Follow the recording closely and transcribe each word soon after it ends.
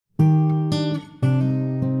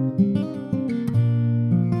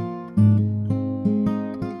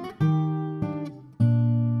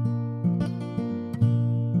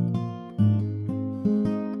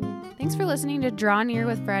listening to Draw Near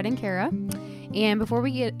with Fred and Kara. And before we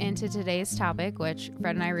get into today's topic, which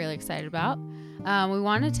Fred and I are really excited about, we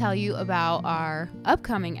want to tell you about our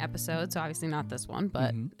upcoming episode. So obviously not this one,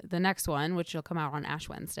 but the next one, which will come out on Ash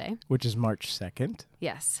Wednesday. Which is March 2nd.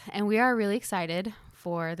 Yes. And we are really excited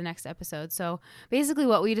for the next episode. So basically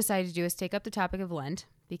what we decided to do is take up the topic of Lent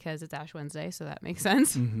because it's Ash Wednesday, so that makes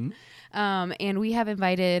sense. And we have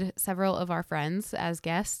invited several of our friends as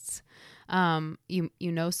guests. You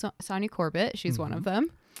know Sonia Corbett. She's one of them.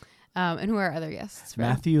 And who are our other guests? Fred?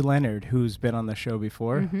 Matthew Leonard, who's been on the show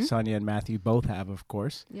before. Sonia and Matthew both have, of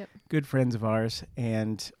course. Yep. Good friends of ours.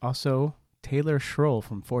 And also Taylor Schroll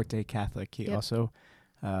from Forte Catholic. He also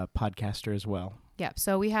podcaster as well. Yep.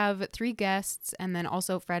 So we have 3 guests and then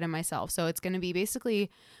also Fred and myself. So it's going to be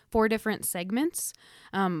basically 4 different segments,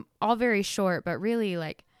 all very short, but really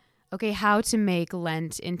like, okay, how to make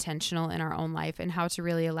Lent intentional in our own life and how to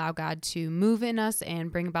really allow God to move in us and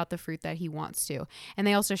bring about the fruit that he wants to. And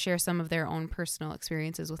they also share some of their own personal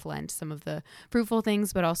experiences with Lent, some of the fruitful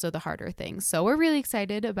things, but also the harder things. So we're really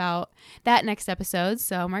excited about that next episode.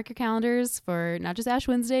 So mark your calendars for not just Ash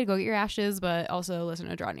Wednesday, go get your ashes, but also listen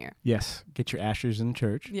to Draw Near. Yes. Get your ashes in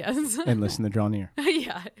church. Yes. And listen to Draw Near.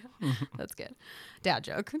 Yeah. That's good. Dad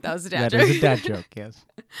joke. That was a dad joke. That is a dad joke, yes.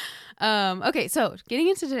 Okay, so getting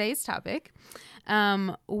into today's topic,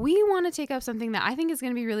 we want to take up something that I think is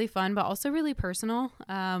going to be really fun, but also really personal,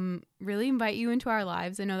 really invite you into our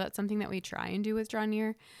lives. I know that's something that we try and do with Draw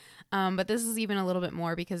Near, but this is even a little bit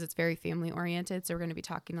more because it's very family oriented. So we're going to be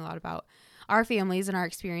talking a lot about our families and our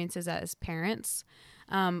experiences as parents.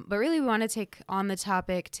 But really we want to take on the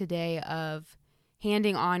topic today of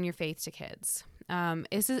handing on your faith to kids.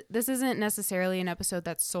 This isn't necessarily an episode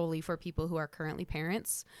that's solely for people who are currently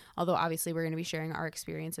parents, although obviously we're going to be sharing our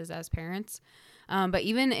experiences as parents. But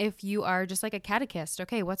even if you are just like a catechist,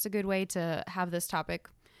 okay, what's a good way to have this topic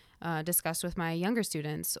discussed with my younger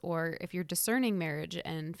students? Or if you're discerning marriage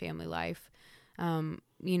and family life,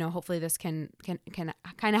 hopefully this can kind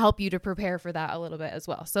of help you to prepare for that a little bit as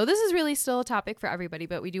well. So this is really still a topic for everybody,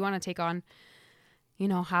 but we do want to take on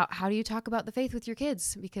how do you talk about the faith with your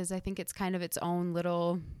kids? Because I think it's kind of its own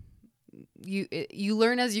little, you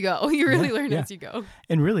learn as you go. You really learn as you go.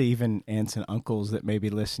 And really even aunts and uncles that may be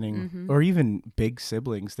listening, or even big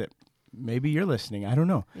siblings that maybe you're listening. I don't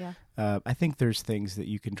know. Yeah. I think there's things that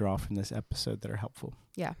you can draw from this episode that are helpful.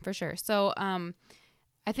 Yeah, for sure. So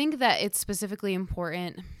I think that it's specifically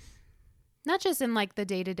important, not just in like the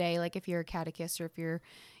day-to-day, like if you're a catechist or if you're,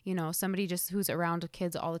 somebody just who's around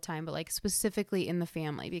kids all the time, but like specifically in the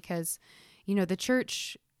family, because, the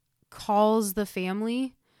church calls the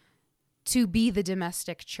family to be the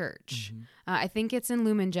domestic church. I think it's in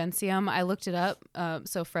Lumen Gentium. I looked it up.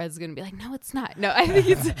 So Fred's going to be like, no, it's not. No, I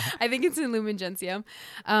think it's in Lumen Gentium.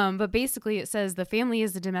 But basically it says the family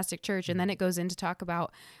is the domestic church. And then it goes in to talk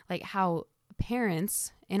about like how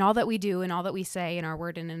parents in all that we do and all that we say in our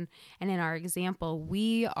word and in our example,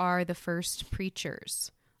 we are the first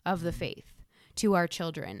preachers of the faith to our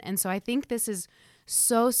children. And so I think this is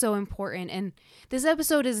so important. And this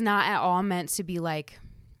episode is not at all meant to be like,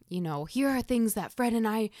 here are things that Fred and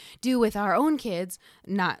I do with our own kids,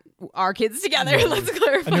 not our kids together. No, let's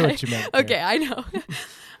clarify. I know what you meant. Okay, I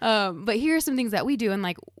know. But here are some things that we do. And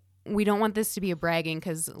like, we don't want this to be a bragging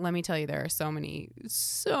because let me tell you, there are so many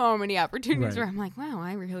opportunities where I'm like, wow,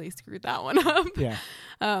 I really screwed that one up.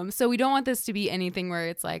 Yeah. So we don't want this to be anything where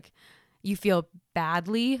it's like you feel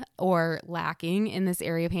badly or lacking in this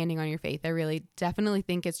area of handing on your faith. I really definitely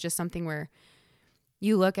think it's just something where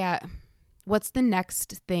you look at what's the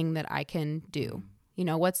next thing that I can do?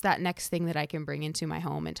 What's that next thing that I can bring into my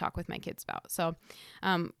home and talk with my kids about? So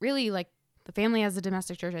really like the family as a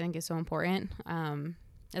domestic church, I think is so important.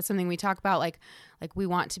 That's something we talk about. Like we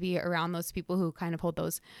want to be around those people who kind of hold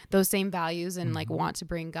those same values and like want to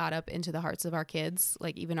bring God up into the hearts of our kids,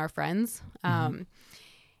 like even our friends.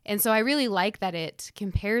 And so I really like that it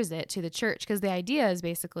compares it to the church because the idea is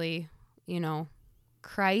basically,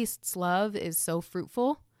 Christ's love is so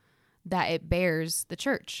fruitful that it bears the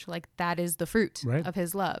church. Like that is the fruit of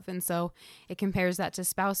his love. And so it compares that to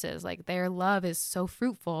spouses. Like their love is so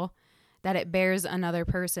fruitful that it bears another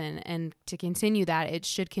person. And to continue that, it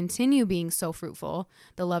should continue being so fruitful,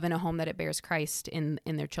 the love in a home, that it bears Christ in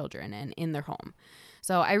their children and in their home.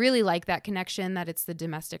 So I really like that connection that it's the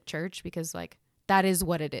domestic church because like that is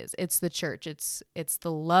what it is. It's the church. It's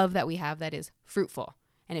the love that we have that is fruitful,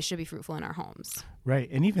 and it should be fruitful in our homes. Right.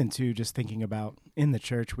 And even too, just thinking about in the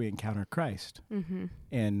church, we encounter Christ.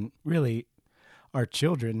 And really our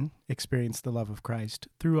children experience the love of Christ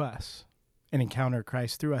through us and encounter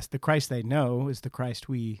Christ through us. The Christ they know is the Christ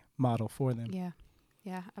we model for them. Yeah.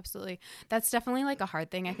 Yeah, absolutely. That's definitely like a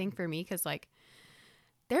hard thing, I think, for me, because like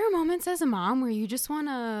there are moments as a mom where you just want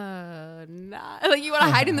to not, like, you want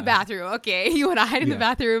to hide in the bathroom. Okay, you want to hide in the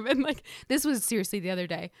bathroom, and like this was seriously the other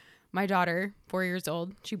day. My daughter, 4 years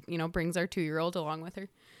old, she brings our 2-year-old along with her.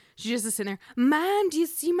 She just is sitting there, Mom, do you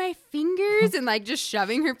see my fingers? And like just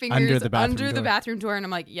shoving her fingers under the bathroom door. And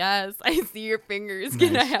I'm like, yes, I see your fingers. Nice.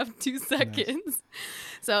 Can I have 2 seconds? Nice.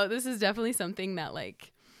 So this is definitely something that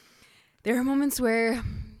like, there are moments where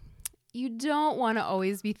you don't want to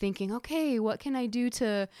always be thinking, okay, what can I do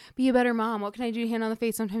to be a better mom? What can I do to hand on the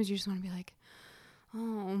face? Sometimes you just want to be like,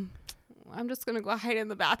 oh, I'm just going to go hide in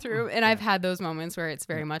the bathroom. And I've had those moments where it's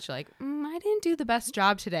very much like, I didn't do the best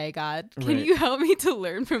job today, God. Can you help me to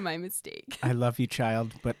learn from my mistake? I love you,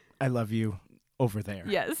 child, but I love you over there.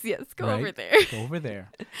 Yes. Go over there. Go over there.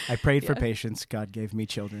 I prayed for patience. God gave me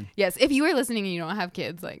children. Yes. If you are listening and you don't have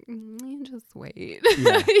kids, like, you just wait.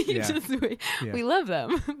 Just wait. Yeah. We love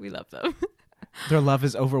them. Their love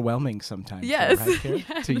is overwhelming sometimes. Yes. Though, right,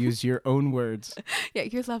 yes. To use your own words. Yeah,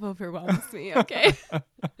 your love overwhelms me. Okay.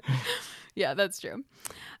 Yeah, that's true.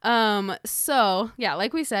 So yeah,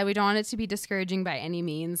 like we said, we don't want it to be discouraging by any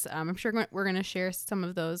means. I'm sure we're going to share some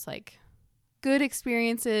of those like good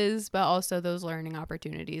experiences, but also those learning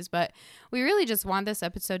opportunities. But we really just want this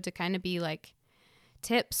episode to kind of be like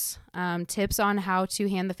tips on how to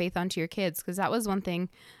hand the faith onto your kids. Because that was one thing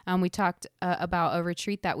we talked about a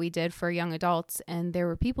retreat that we did for young adults. And there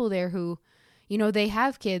were people there who, they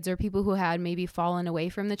have kids, or people who had maybe fallen away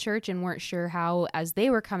from the church and weren't sure how, as they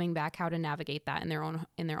were coming back, how to navigate that in their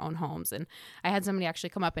own homes. And I had somebody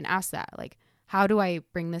actually come up and ask that, like, how do I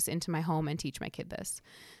bring this into my home and teach my kid this?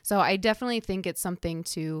 So I definitely think it's something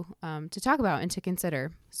to talk about and to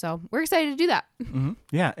consider. So we're excited to do that. Mm-hmm.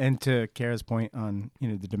 Yeah, and to Kara's point on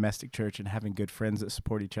the domestic church and having good friends that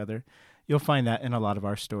support each other, you'll find that in a lot of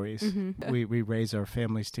our stories. Mm-hmm. We raise our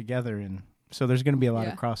families together, and so there's going to be a lot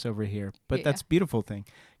of crossover here. But that's a beautiful thing,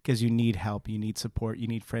 because you need help, you need support, you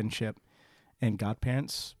need friendship, and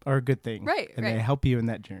godparents are a good thing, right? And they help you in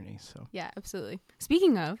that journey. So yeah, absolutely.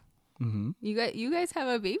 Speaking of. Mm-hmm. You guys have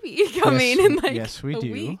a baby coming in like a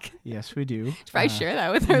week. Yes, we do. Should probably share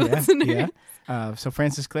that with our listeners. Yeah. So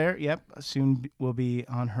Frances Claire, soon will be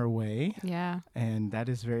on her way. Yeah. And that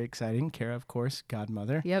is very exciting. Kara, of course,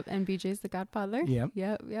 godmother. Yep. And BJ's the godfather.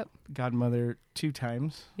 Yep. Godmother 2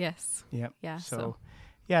 times. Yes. Yep. Yeah. So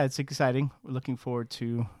yeah, it's exciting. We're looking forward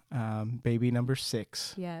to baby number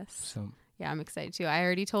 6. Yes. So yeah, I'm excited too. I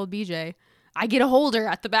already told BJ I get a holder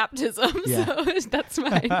at the baptism, so that's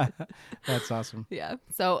mine. That's awesome. Yeah.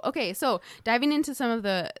 So, okay. So diving into some of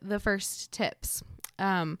the first tips.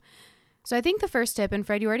 So I think the first tip, and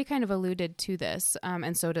Fred, you already kind of alluded to this,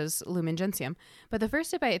 and so does Lumen Gentium. But the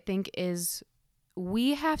first tip, I think, is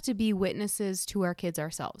we have to be witnesses to our kids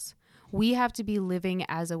ourselves. We have to be living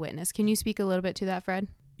as a witness. Can you speak a little bit to that, Fred?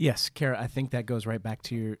 Yes, Kara, I think that goes right back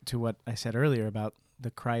to what I said earlier about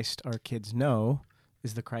the Christ our kids know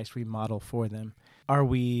is the Christ we model for them. Are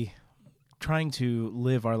we trying to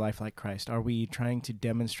live our life like Christ? Are we trying to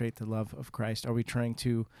demonstrate the love of Christ? Are we trying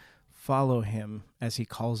to follow him as he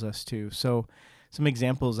calls us to? So some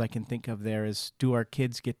examples I can think of there is, do our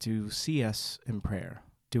kids get to see us in prayer?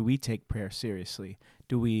 Do we take prayer seriously?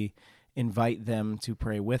 Do we invite them to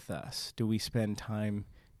pray with us? Do we spend time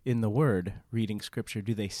in the Word reading Scripture?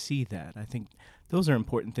 Do they see that? I think those are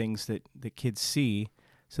important things that the kids see,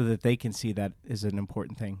 so that they can see that is an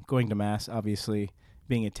important thing. Going to Mass, obviously,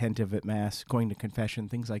 being attentive at Mass, going to confession,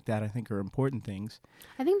 things like that, I think are important things.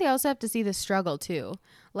 I think they also have to see the struggle too.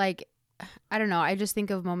 Like, I don't know, I just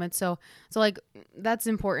think of moments. So like, that's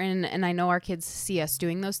important, and I know our kids see us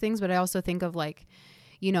doing those things, but I also think of like,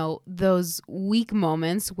 those weak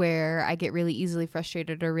moments where I get really easily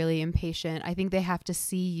frustrated or really impatient. I think they have to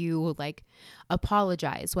see you like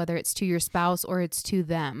apologize, whether it's to your spouse or it's to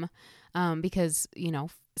them. Because,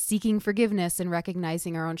 seeking forgiveness and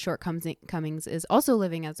recognizing our own shortcomings is also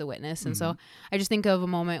living as a witness. And so I just think of a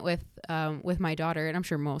moment with my daughter, and I'm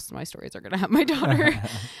sure most of my stories are going to have my daughter.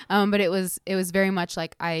 But it was very much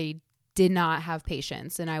like I did not have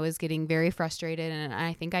patience, and I was getting very frustrated, and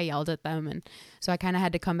I think I yelled at them. And so I kind of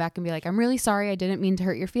had to come back and be like, I'm really sorry. I didn't mean to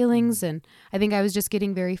hurt your feelings. And I think I was just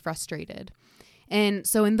getting very frustrated. And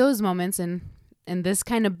so in those moments, and this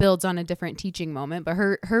kind of builds on a different teaching moment, but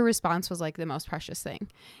her response was like the most precious thing.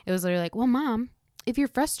 It was literally like, well, Mom, if you're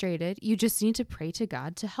frustrated, you just need to pray to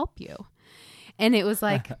God to help you. And it was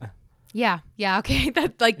like, yeah, okay.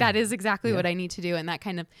 That is exactly what I need to do. And that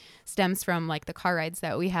kind of stems from like the car rides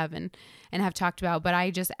that we have and have talked about. But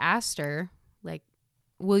I just asked her, like,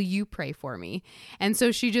 will you pray for me? And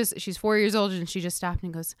so she's 4 years old, and she just stopped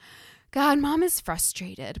and goes, God, mom is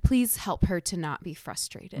frustrated. Please help her to not be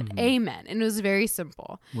frustrated. Mm-hmm. Amen. And it was very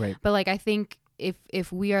simple. Right. But like, I think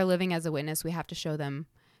if we are living as a witness, we have to show them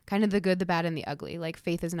kind of the good, the bad, and the ugly. Like,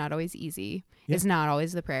 faith is not always easy. Yeah. It's not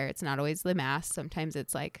always the prayer. It's not always the mass. Sometimes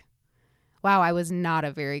it's like, wow, I was not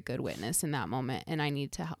a very good witness in that moment, and I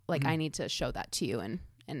need to I need to show that to you and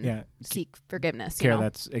seek forgiveness. Kara,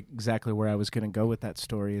 that's exactly where I was going to go with that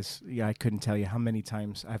story. I couldn't tell you how many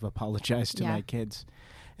times I've apologized to my kids,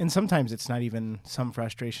 and sometimes it's not even some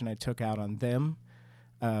frustration I took out on them.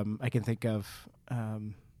 I can think of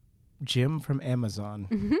Jim from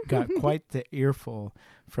Amazon got quite the earful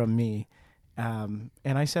from me. And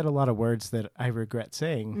I said a lot of words that I regret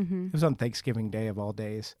saying. It was on Thanksgiving Day of all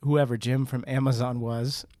days. Whoever Jim from Amazon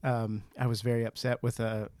was, I was very upset with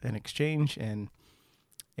an exchange, and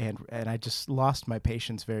I just lost my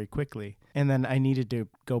patience very quickly. And then I needed to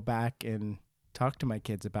go back and talk to my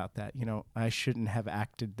kids about that. You know, I shouldn't have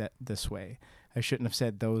acted this way. I shouldn't have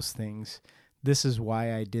said those things. This is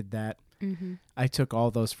why I did that. I took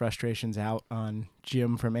all those frustrations out on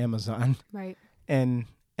Jim from Amazon. Right. And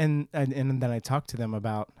then I talked to them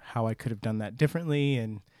about how I could have done that differently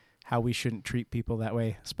and how we shouldn't treat people that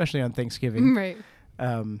way, especially on Thanksgiving. Right.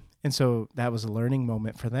 And so that was a learning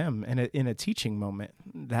moment for them, and in a teaching moment.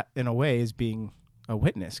 That, in a way, is being a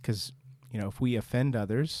witness, because, you know, if we offend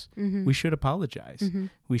others, we should apologize.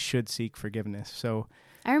 We should seek forgiveness. So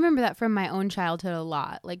I remember that from my own childhood a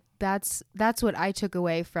lot. Like, that's what I took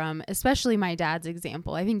away from, especially my dad's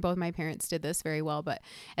example. I think both my parents did this very well, but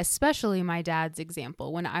especially my dad's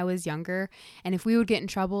example when I was younger. And if we would get in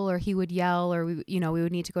trouble, or he would yell, or we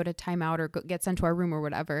would need to go to timeout or get sent to our room or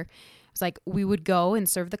whatever, it was like we would go and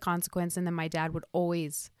serve the consequence. And then my dad would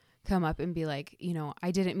always come up and be like, you know,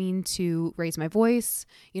 I didn't mean to raise my voice,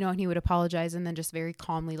 you know, and he would apologize and then just very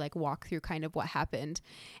calmly like walk through kind of what happened.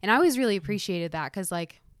 And I always really appreciated that, because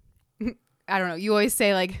like, I don't know, you always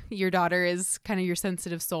say like your daughter is kind of your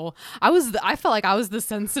sensitive soul. I felt like I was the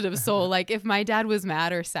sensitive soul. Like, if my dad was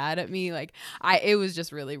mad or sad at me, like it was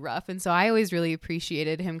just really rough. And so I always really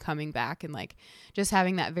appreciated him coming back and like just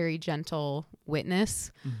having that very gentle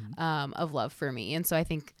witness of love for me. And so I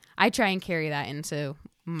think I try and carry that into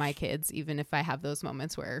my kids, even if I have those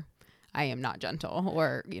moments where I am not gentle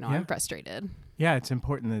or, you know, I'm frustrated. Yeah, it's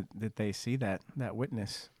important that they see that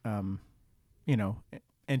witness, you know,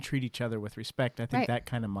 and treat each other with respect. I think that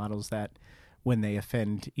kind of models that when they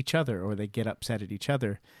offend each other or they get upset at each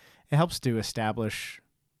other. It helps to establish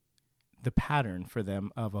the pattern for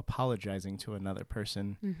them of apologizing to another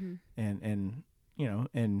person and you know,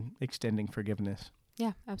 and extending forgiveness.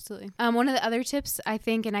 Yeah, absolutely. One of the other tips, I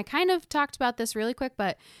think, and I kind of talked about this really quick,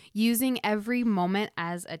 but using every moment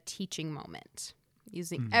as a teaching moment.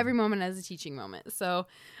 Using every moment as a teaching moment. So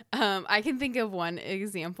I can think of one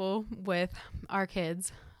example with our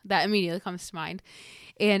kids that immediately comes to mind.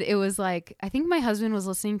 And it was like, I think my husband was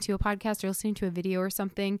listening to a podcast or listening to a video or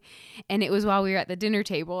something. And it was while we were at the dinner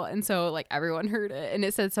table. And so like everyone heard it. And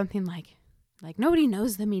it said something like nobody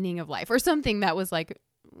knows the meaning of life, or something that was like,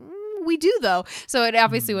 we do though. So it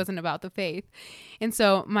obviously wasn't about the faith. And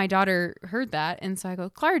so my daughter heard that. And so I go,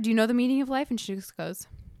 Clara, do you know the meaning of life? And she just goes,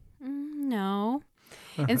 no.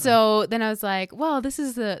 And so then I was like, well, this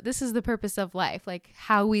is the purpose of life. Like,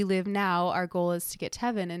 how we live now, our goal is to get to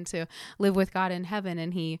heaven and to live with God in heaven.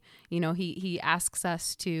 And he asks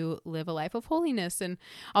us to live a life of holiness and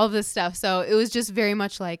all of this stuff. So it was just very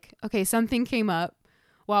much like, okay, something came up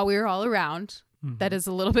while we were all around that is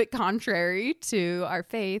a little bit contrary to our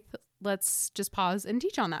faith. Let's just pause and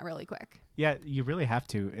teach on that really quick. Yeah, you really have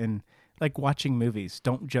to. And like watching movies,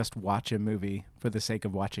 don't just watch a movie for the sake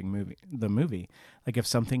of watching the movie. Like, if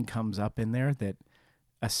something comes up in there that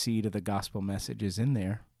a seed of the gospel message is in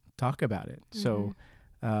there, talk about it. So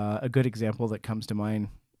a good example that comes to mind,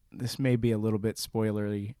 this may be a little bit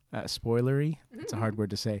spoilery. It's a hard word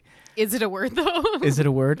to say. Is it a word though? Is it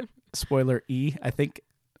a word? Spoiler-y. I think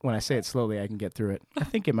when I say it slowly, I can get through it. I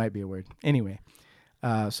think it might be a word. Anyway,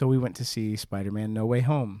 so we went to see Spider-Man No Way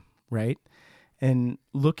Home, right? And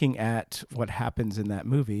looking at what happens in that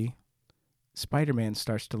movie, Spider-Man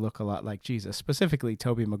starts to look a lot like Jesus, specifically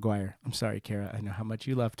Tobey Maguire. I'm sorry, Kara. I know how much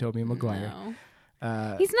you love Tobey Maguire.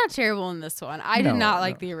 No. He's not terrible in this one. I did not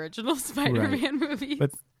like the original Spider-Man movie. But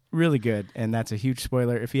really good, and that's a huge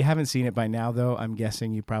spoiler. If you haven't seen it by now, though, I'm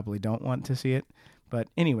guessing you probably don't want to see it. But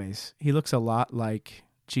anyways, he looks a lot like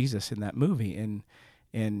Jesus in that movie,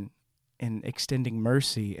 and extending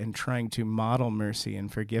mercy and trying to model mercy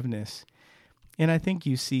and forgiveness. And I think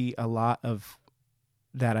you see a lot of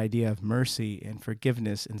that idea of mercy and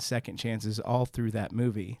forgiveness and second chances all through that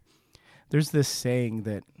movie. There's this saying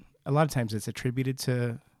that a lot of times it's attributed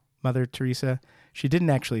to Mother Teresa. She didn't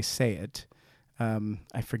actually say it.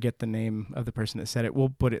 I forget the name of the person that said it. We'll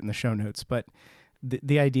put it in the show notes. But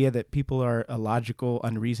the idea that people are illogical,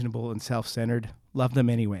 unreasonable, and self-centered, love them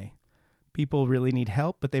anyway. People really need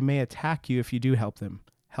help, but they may attack you if you do help them.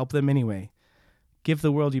 Help them anyway. Give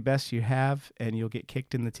the world your best you have, and you'll get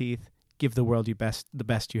kicked in the teeth. Give the world the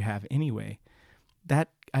best you have anyway. That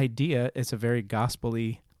idea is a very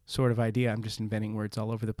gospel-y sort of idea. I'm just inventing words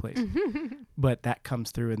all over the place. But that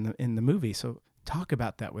comes through in the movie. So talk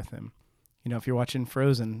about that with them. If you're watching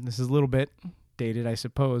Frozen, this is a little bit dated, I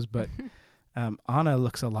suppose, but Anna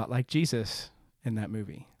looks a lot like Jesus in that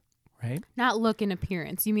movie, right? Not look in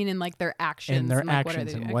appearance. You mean in like their actions? In their like,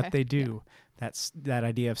 actions and what they do. Yeah. That's that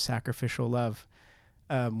idea of sacrificial love.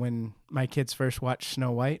 When my kids first watched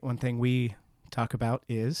Snow White, one thing we talk about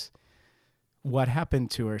is what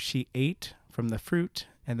happened to her. She ate from the fruit,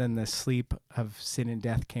 and then the sleep of sin and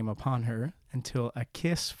death came upon her until a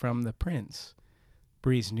kiss from the prince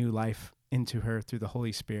breathes new life into her through the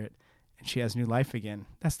Holy Spirit, and she has new life again.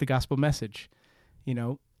 That's the gospel message.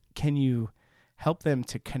 Can you help them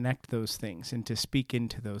to connect those things and to speak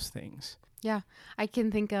into those things? Yeah, I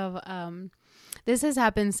can think of, this has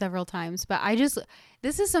happened several times, but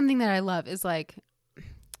this is something that I love is like,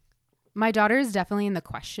 my daughter is definitely in the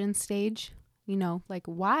question stage, like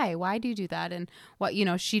why do you do that? And what,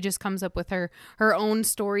 she just comes up with her own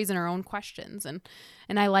stories and her own questions. And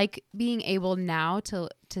I like being able now to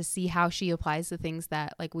see how she applies the things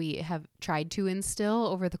that like we have tried to instill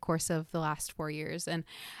over the course of the last 4 years. And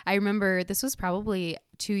I remember this was probably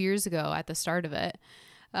 2 years ago at the start of it,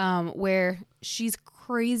 where she's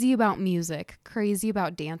crazy about music, crazy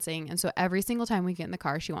about dancing. And so every single time we get in the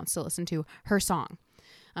car, she wants to listen to her song.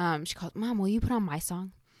 She calls, Mom, will you put on my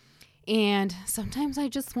song? And sometimes I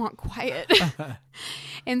just want quiet.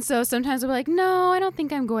 And so sometimes I'll be like, no, I don't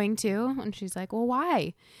think I'm going to. And she's like, well,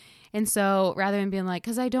 why? And so rather than being like,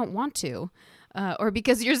 because I don't want to, or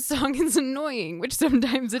because your song is annoying, which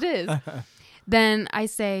sometimes it is, then I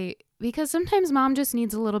say, because sometimes Mom just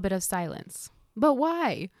needs a little bit of silence. But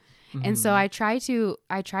why? Mm-hmm. And so I try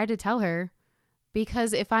to tell her,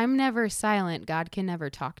 because if I'm never silent, God can never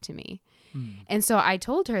talk to me. And so I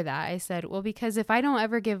told her that. I said, well, because if I don't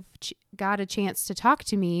ever give God a chance to talk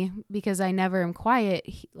to me because I never am quiet,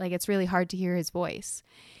 it's really hard to hear his voice.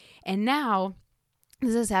 And now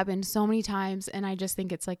this has happened so many times, and I just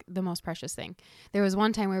think it's like the most precious thing. There was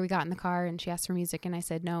one time where we got in the car and she asked for music and I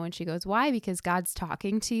said no. And she goes, why? Because God's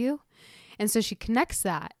talking to you. And so she connects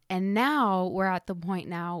that. And now we're at the point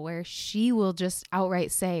now where she will just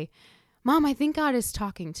outright say, Mom, I think God is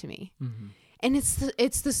talking to me. Mm-hmm. And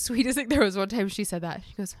it's the sweetest thing. There was one time she said that.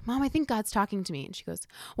 She goes, Mom, I think God's talking to me. And she goes,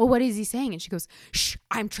 well, what is he saying? And she goes, shh,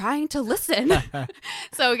 I'm trying to listen.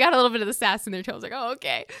 So we got a little bit of the sass in there too. I was like, oh,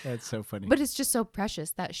 okay. That's so funny. But it's just so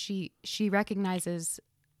precious that she recognizes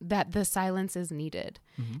that the silence is needed,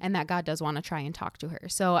 mm-hmm. and that God does want to try and talk to her.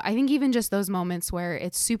 So I think even just those moments where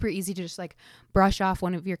it's super easy to just like brush off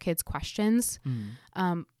one of your kids' questions,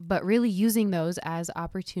 but really using those as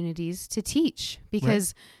opportunities to teach,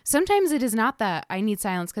 because sometimes it is not that I need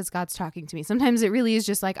silence because God's talking to me. Sometimes it really is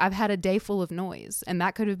just like, I've had a day full of noise, and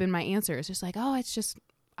that could have been my answer. It's just like, oh, it's just,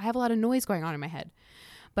 I have a lot of noise going on in my head,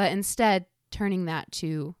 but instead turning that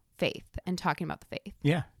to faith and talking about the faith.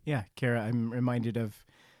 Yeah. Yeah. Kara, I'm reminded of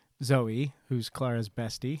Zoe, who's Clara's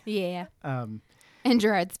bestie. Yeah. And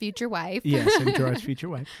Gerard's future wife. Yes, and Gerard's future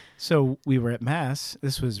wife. So we were at Mass.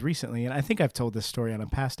 This was recently, and I think I've told this story on a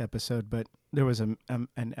past episode, but there was an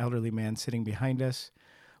elderly man sitting behind us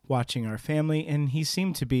watching our family, and he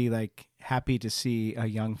seemed to be like happy to see a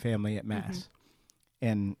young family at Mass, mm-hmm.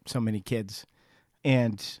 and so many kids.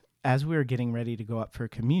 And as we were getting ready to go up for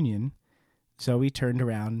communion, Zoe turned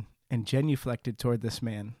around and genuflected toward this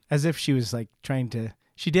man, as if she was like trying to...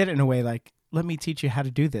 She did it in a way like, let me teach you how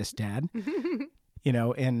to do this, Dad.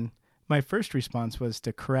 And my first response was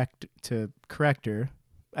to correct her.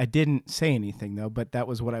 I didn't say anything, though, but that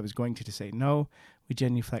was what I was going to say. No, we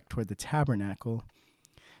genuflect toward the tabernacle.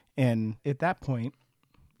 And at that point,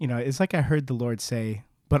 it's like I heard the Lord say,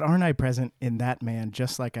 but aren't I present in that man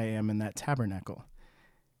just like I am in that tabernacle?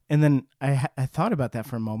 And then I thought about that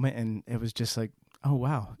for a moment, and it was just like, oh,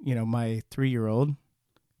 wow. My 3-year-old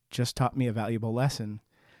just taught me a valuable lesson.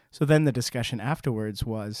 So then the discussion afterwards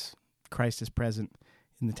was, Christ is present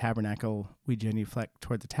in the tabernacle. We genuflect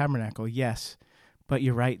toward the tabernacle. Yes, but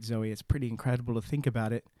you're right, Zoe. It's pretty incredible to think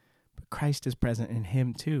about it. But Christ is present in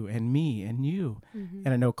him too, and me, and you. Mm-hmm.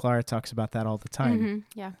 And I know Clara talks about that all the time.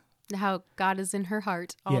 Mm-hmm. Yeah, how God is in her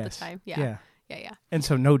heart all the time. Yeah. And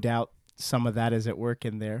so no doubt some of that is at work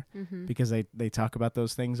in there, mm-hmm. because they talk about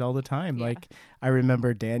those things all the time. Yeah. Like I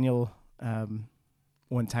remember Daniel...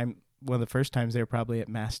 one of the first times they were probably at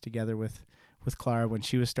Mass together with Clara when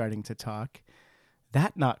she was starting to talk,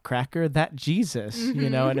 that nutcracker, that Jesus, you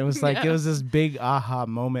know, and it was like, it was this big aha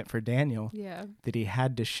moment for Daniel that he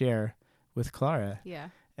had to share with Clara. Yeah.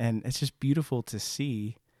 And it's just beautiful to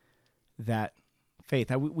see that faith.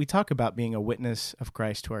 We talk about being a witness of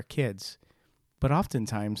Christ to our kids, but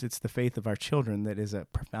oftentimes it's the faith of our children that is a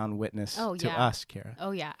profound witness to us, Kara.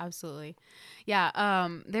 Oh, yeah, absolutely. Yeah.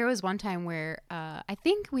 There was one time where I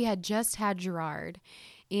think we had just had Gerard,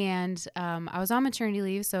 and I was on maternity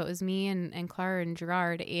leave. So it was me and Clara and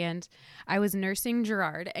Gerard, and I was nursing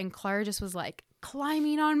Gerard, and Clara just was like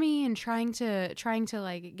climbing on me and trying to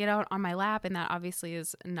like get out on my lap. And that obviously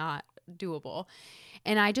is not doable.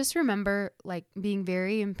 And I just remember like being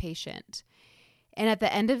very impatient. And at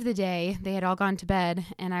the end of the day, they had all gone to bed,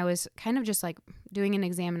 and I was kind of just like doing an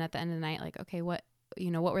exam at the end of the night, like, okay, what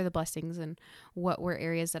were the blessings and what were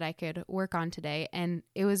areas that I could work on today? And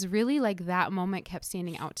it was really like that moment kept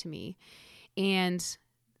standing out to me. And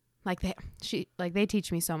like they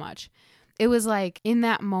teach me so much. It was like in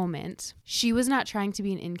that moment, she was not trying to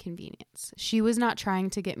be an inconvenience. She was not trying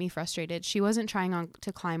to get me frustrated. She wasn't trying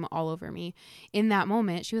to climb all over me. In that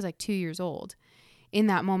moment, she was like 2 years old. In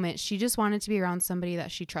that moment, she just wanted to be around somebody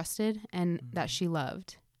that she trusted and that she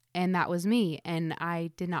loved. And that was me. And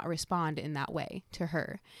I did not respond in that way to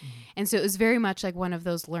her. And so it was very much like one of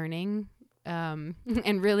those learning and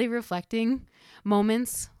really reflecting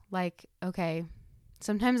moments. Like, okay,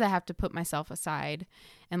 sometimes I have to put myself aside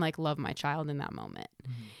and like love my child in that moment.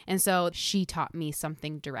 And so she taught me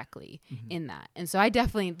something directly in that. And so I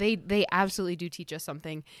definitely, they absolutely do teach us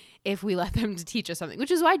something if we let them to teach us something, which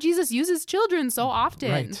is why Jesus uses children so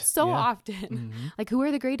often, often. Like, who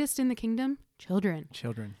are the greatest in the kingdom? Children.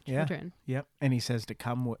 Yeah. Yep. And he says to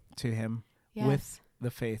come to him with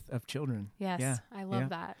the faith of children. Yes. Yeah. I love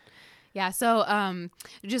that. Yeah. So,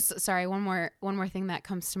 just sorry, one more thing that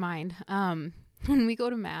comes to mind. When we go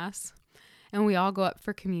to Mass and we all go up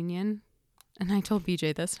for communion, and I told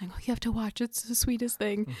BJ this, and I go, you have to watch, it's the sweetest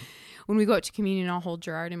thing. When we go up to communion, I'll hold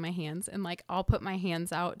Gerard in my hands, and like I'll put my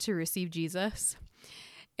hands out to receive Jesus,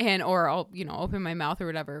 or I'll, open my mouth or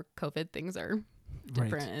whatever. COVID things are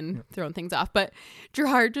different and throwing things off, but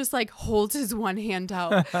Gerard just like holds his one hand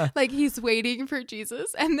out like he's waiting for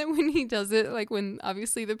Jesus. And then when he does it, like when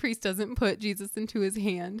obviously the priest doesn't put Jesus into his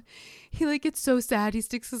hand, he like gets so sad, he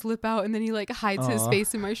sticks his lip out, and then he like hides his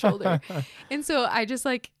face in my shoulder. And so I just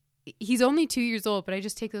like, he's only 2 years old, but I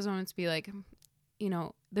just take those moments to be like,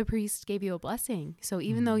 the priest gave you a blessing. So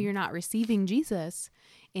even though you're not receiving Jesus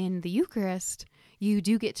in the Eucharist, you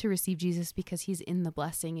do get to receive Jesus because he's in the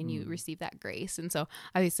blessing and you receive that grace. And so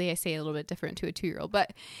obviously I say it a little bit different to a 2-year-old,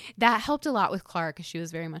 but that helped a lot with Clara because she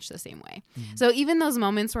was very much the same way. So even those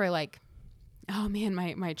moments where like, oh man,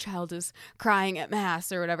 my child is crying at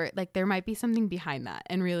Mass or whatever, like there might be something behind that,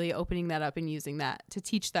 and really opening that up and using that to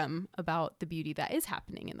teach them about the beauty that is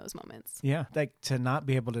happening in those moments. Yeah. Like to not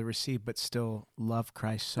be able to receive, but still love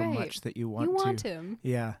Christ so much that you want him.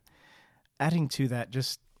 Yeah. Adding to that,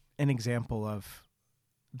 just an example of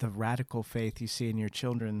the radical faith you see in your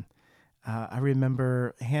children. I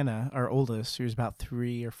remember Hannah, our oldest, who was about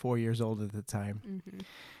 3 or 4 years old at the time.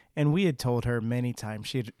 And we had told her many times,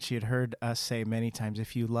 she had heard us say many times,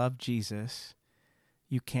 if you love Jesus,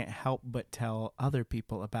 you can't help but tell other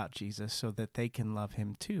people about Jesus so that they can love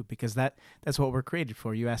him too, because that's what we're created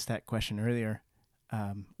for. You asked that question earlier.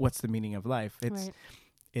 What's the meaning of life?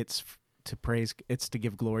 It's to praise, it's to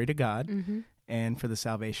give glory to God. And for the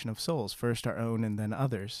salvation of souls, first our own and then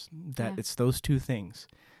others. It's those two things.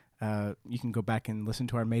 You can go back and listen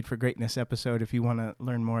to our Made for Greatness episode if you want to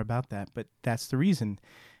learn more about that. But that's the reason.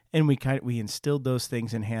 And we instilled those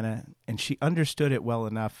things in Hannah, and she understood it well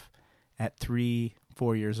enough at 3,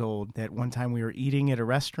 4 years old that one time we were eating at a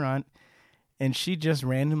restaurant, and she just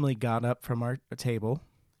randomly got up from our table,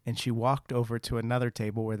 and she walked over to another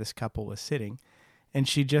table where this couple was sitting. And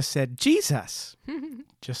she just said, Jesus,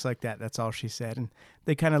 just like that. That's all she said. And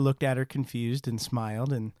they kind of looked at her confused and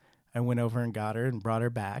smiled. And I went over and got her and brought her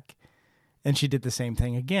back. And she did the same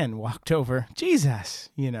thing again, walked over, Jesus,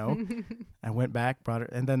 I went back, brought her.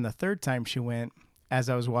 And then the third time she went, as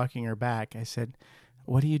I was walking her back, I said,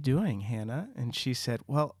 what are you doing, Hannah? And she said,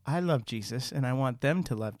 well, I love Jesus and I want them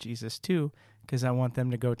to love Jesus too, because I want them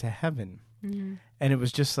to go to heaven. And it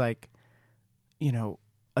was just like,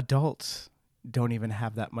 adults don't even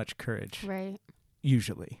have that much courage.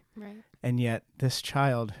 Usually. And yet this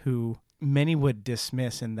child who many would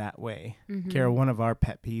dismiss in that way. Kara, one of our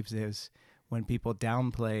pet peeves is when people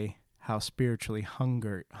downplay how spiritually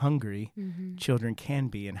hungry children can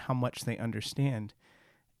be and how much they understand.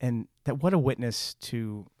 And that what a witness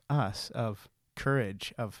to us of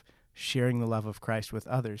courage of sharing the love of Christ with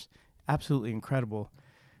others. Absolutely incredible.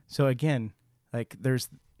 So again, like there's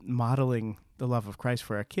modeling the love of Christ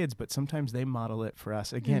for our kids, but sometimes they model it for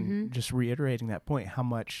us. Again, just reiterating that point, how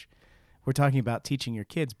much we're talking about teaching your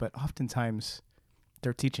kids, but oftentimes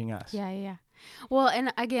they're teaching us. Yeah. Well,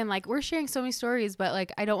 and again, like we're sharing so many stories, but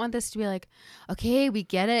like I don't want this to be like, okay, we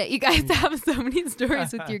get it. You guys have so many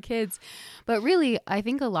stories with your kids. But really, I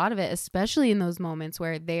think a lot of it, especially in those moments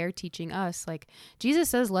where they're teaching us, like Jesus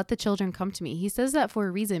says, let the children come to me. He says that for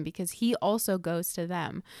a reason because he also goes to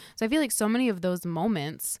them. So I feel like so many of those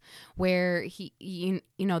moments where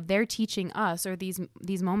they're teaching us, or these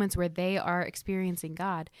moments where they are experiencing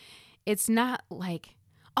God, it's not like,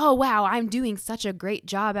 oh, wow, I'm doing such a great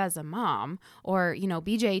job as a mom, or,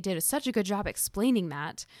 BJ did such a good job explaining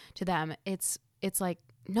that to them. It's like,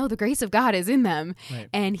 no, the grace of God is in them, right,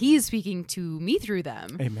 and he is speaking to me through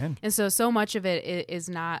them. Amen. And so much of it is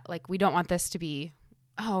not like, we don't want this to be,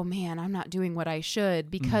 oh man, I'm not doing what I should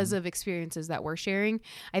because of experiences that we're sharing.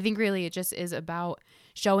 I think really it just is about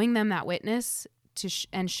showing them that witness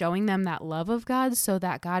and showing them that love of God, so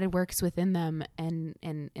that God works within them and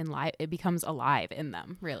it becomes alive in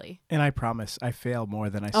them, really. And I promise I fail more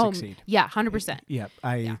than I succeed. Yeah, 100%. Yeah.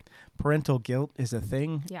 Parental guilt is a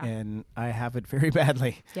thing, and I have it very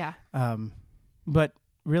badly. Yeah. But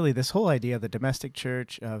really this whole idea of the domestic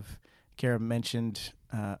church, of Kara mentioned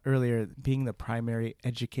earlier, being the primary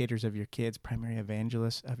educators of your kids, primary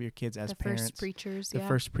evangelists of your kids as parents. The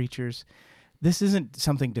first preachers. This isn't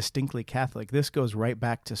something distinctly Catholic. This goes right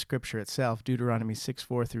back to Scripture itself, Deuteronomy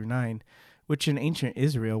 6:4-9, which in ancient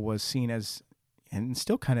Israel was seen as, and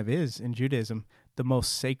still kind of is in Judaism, the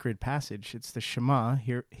most sacred passage. It's the Shema,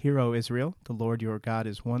 Hear, O Israel, the Lord your God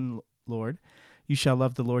is one Lord. You shall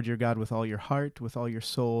love the Lord your God with all your heart, with all your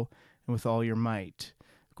soul, and with all your might.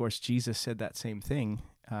 Of course, Jesus said that same thing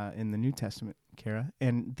in the New Testament, Kara.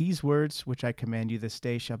 And these words which I command you this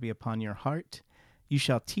day shall be upon your heart. You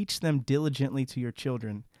shall teach them diligently to your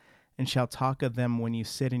children, and shall talk of them when you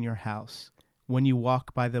sit in your house, when you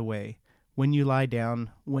walk by the way, when you lie down,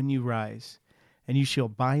 when you rise. And you shall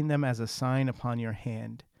bind them as a sign upon your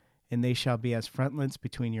hand, and they shall be as frontlets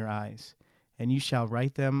between your eyes. And you shall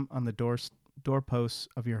write them on the doorposts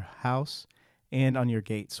of your house and on your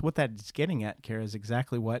gates. What that's getting at, Kara, is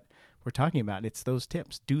exactly what we're talking about. It's those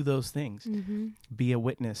tips. Do those things. Be a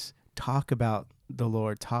witness. Talk about the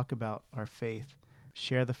Lord. Talk about our faith.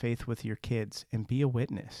 Share the faith with your kids and be a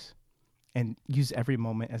witness, and use every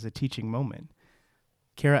moment as a teaching moment.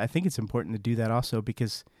 Kara, I think it's important to do that also,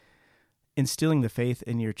 because instilling the faith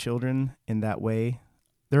in your children in that way,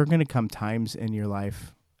 there are going to come times in your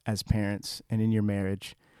life as parents and in your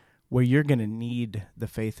marriage where you're going to need the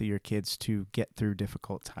faith of your kids to get through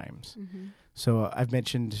difficult times. So I've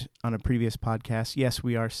mentioned on a previous podcast, yes,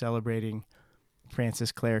 we are celebrating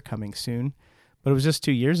Frances Clare coming soon. But it was just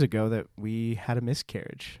 2 years ago that we had a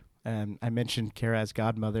miscarriage. And I mentioned Kara as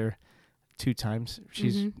godmother 2 times.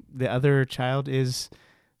 She's the other child is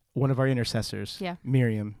one of our intercessors,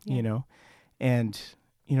 Miriam, And,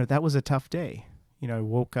 that was a tough day. I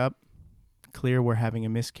woke up clear we're having a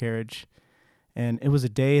miscarriage. And it was a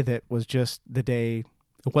day that was just the day.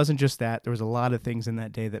 It wasn't just that. There was a lot of things in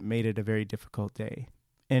that day that made it a very difficult day.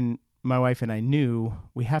 And my wife and I knew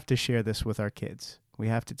we have to share this with our kids. We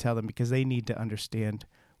have to tell them, because they need to understand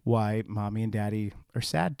why mommy and daddy are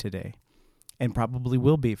sad today, and probably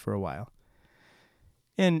will be for a while.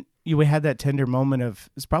 And we had that tender moment of,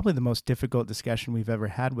 it's probably the most difficult discussion we've ever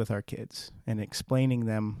had with our kids, and explaining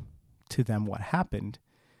to them what happened.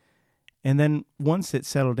 And then once it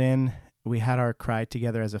settled in, we had our cry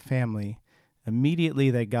together as a family. Immediately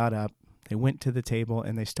they got up, they went to the table,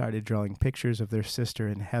 and they started drawing pictures of their sister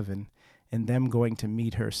in heaven and them going to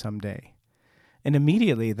meet her someday. And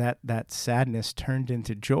immediately that sadness turned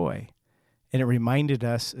into joy. And it reminded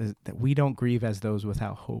us that we don't grieve as those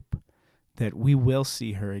without hope, that we will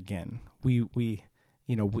see her again.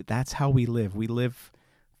 That's how we live. We live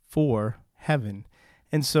for heaven.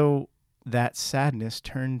 And so that sadness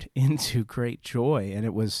turned into great joy. And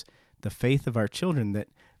it was the faith of our children that,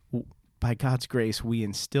 by God's grace, we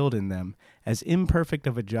instilled in them. As imperfect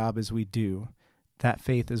of a job as we do, that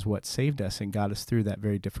faith is what saved us and got us through that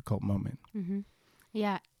very difficult moment.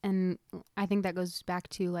 Yeah, and I think that goes back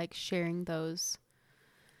to like sharing those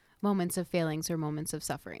moments of failings or moments of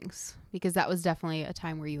sufferings, because that was definitely a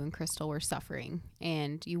time where you and Crystal were suffering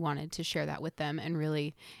and you wanted to share that with them. And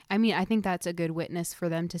really, I think that's a good witness for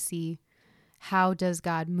them to see, how does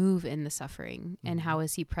God move in the suffering, and how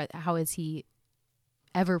is he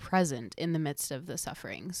ever present in the midst of the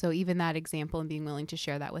suffering. So even that example and being willing to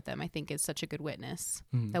share that with them, I think is such a good witness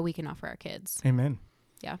that we can offer our kids. Amen.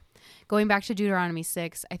 Yeah. Going back to Deuteronomy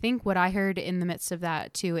 6, I think what I heard in the midst of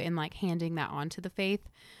that too, in like handing that on to the faith,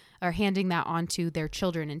 or handing that on to their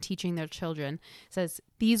children and teaching their children, says,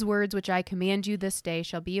 "These words which I command you this day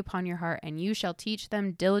shall be upon your heart, and you shall teach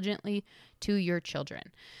them diligently to your children."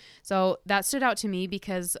 So that stood out to me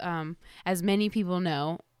because, as many people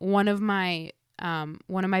know, one of my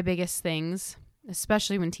biggest things,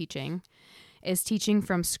 especially when teaching, is teaching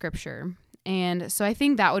from Scripture. And so I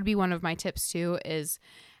think that would be one of my tips too, is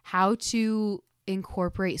how to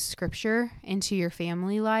incorporate Scripture into your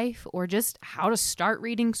family life, or just how to start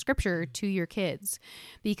reading Scripture to your kids.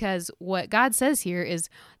 Because what God says here is,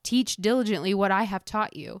 teach diligently what I have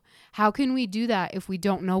taught you. How can we do that if we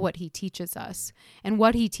don't know what he teaches us? And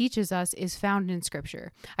what he teaches us is found in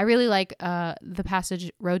Scripture. I really like the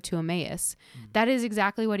passage Road to Emmaus. That is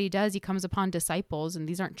exactly what he does. He comes upon disciples, and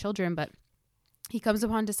these aren't children, but he comes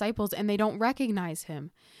upon disciples and they don't recognize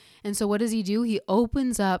him. And so what does he do? He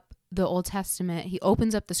opens up the Old Testament, he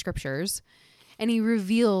opens up the Scriptures, and he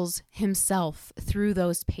reveals himself through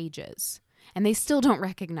those pages. And they still don't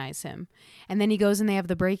recognize him. And then he goes and they have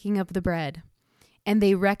the breaking of the bread, and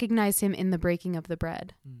they recognize him in the breaking of the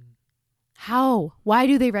bread. How? Why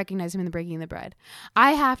do they recognize him in the breaking of the bread?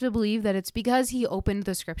 I have to believe that it's because he opened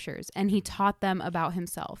the Scriptures and he taught them about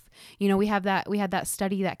himself. You know, we had that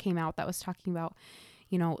study that came out that was talking about,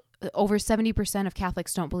 you know, over 70% of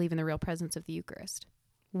Catholics don't believe in the real presence of the Eucharist.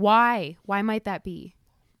 Why? Why might that be?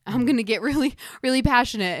 I'm going to get really, really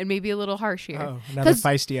passionate and maybe a little harsh here. Oh, another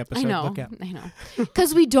feisty episode. I know. Look out. I know.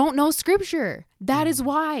 Because we don't know Scripture. That is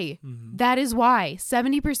why. Mm-hmm. That is why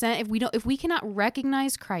 70%, if we cannot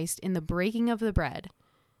recognize Christ in the breaking of the bread,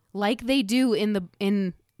 like they do in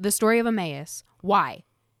the story of Emmaus, why?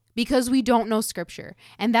 Because we don't know Scripture.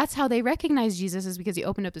 And that's how they recognize Jesus, is because he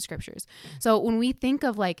opened up the Scriptures. So when we think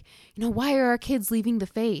of, like, you know, why are our kids leaving the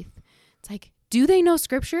faith? It's like, do they know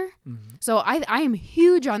Scripture? Mm-hmm. So I am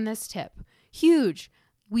huge on this tip. Huge.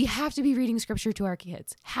 We have to be reading Scripture to our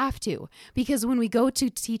kids. Have to. Because when we go to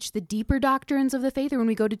teach the deeper doctrines of the faith, or when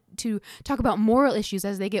we go to talk about moral issues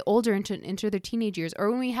as they get older into their teenage years, or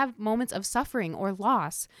when we have moments of suffering or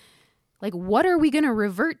loss, like, what are we going to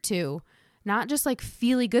revert to? Not just like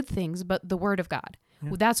feely good things, but the Word of God.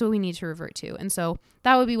 Yeah. That's what we need to revert to. And so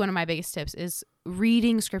that would be one of my biggest tips, is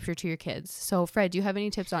reading Scripture to your kids. So Fred, do you have any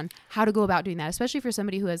tips on how to go about doing that, especially for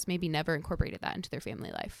somebody who has maybe never incorporated that into their family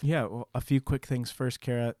life? Yeah, well, a few quick things first,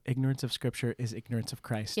 Kara. Ignorance of Scripture is ignorance of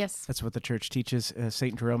Christ. Yes. That's what the church teaches.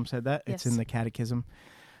 St. Jerome said that. Yes. It's in the Catechism.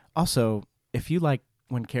 Also, if you like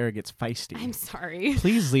when Kara gets feisty, I'm sorry,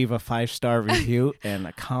 please leave a 5-star review and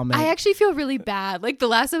a comment. I actually feel really bad. Like the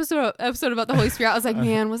last episode about the Holy Spirit, I was like,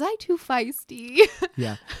 man, was I too feisty?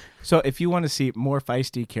 Yeah. So if you want to see more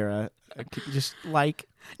feisty Kara, just like...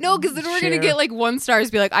 No, because then we're going to get like 1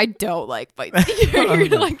 stars, be like, I don't like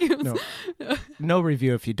feisty. No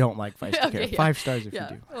review if you don't like feisty Kara. Yeah. 5 stars if you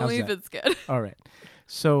do. How's only if that? it's good. All right.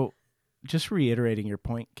 So just reiterating your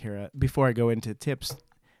point, Kara, before I go into tips,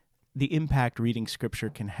 the impact reading Scripture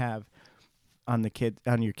can have on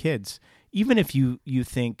your kids, even if you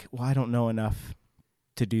think, well, I don't know enough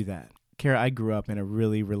to do that. Kara, I grew up in a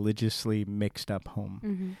really religiously mixed up home,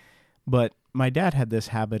 Mm-hmm. but my dad had this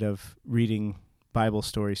habit of reading Bible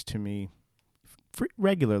stories to me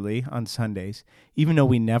regularly on Sundays, even though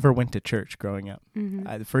we never went to church growing up.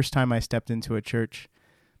 Mm-hmm. The first time I stepped into a church,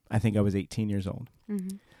 I think I was 18 years old.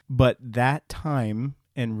 Mm-hmm. But that time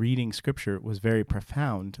and reading Scripture was very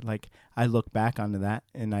profound. Like, I look back onto that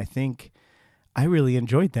and I think I really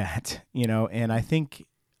enjoyed that, you know, and I think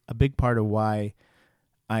a big part of why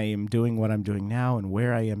I am doing what I'm doing now and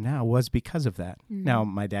where I am now was because of that. Mm-hmm. Now,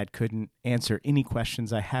 my dad couldn't answer any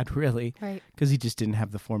questions I had really, Right. because he just didn't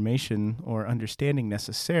have the formation or understanding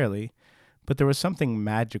necessarily, but there was something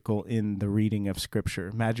magical in the reading of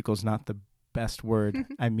Scripture. Magical is not the best word.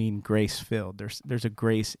 I mean grace-filled. There's a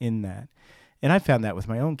grace in that. And I found that with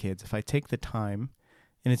my own kids. If I take the time,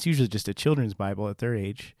 and it's usually just a children's Bible at their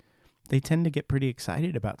age, they tend to get pretty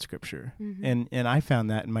excited about Scripture. Mm-hmm. And I found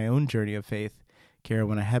that in my own journey of faith, Kara,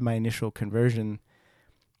 when I had my initial conversion,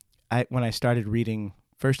 when I started reading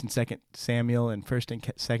 1st and 2nd Samuel and 1st and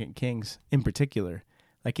 2nd Kings in particular,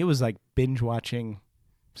 like it was like binge watching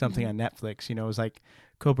something on Netflix. You know, it was like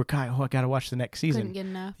Cobra Kai. Oh, I got to watch the next season. Couldn't get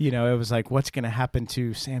enough. You know, it was like, what's going to happen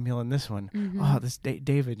to Samuel in this one? Mm-hmm. Oh, this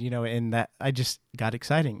David, you know, and that I just got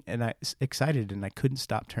excited and I couldn't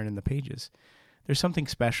stop turning the pages. There's something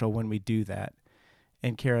special when we do that.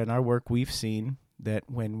 And Kara, in our work, we've seen that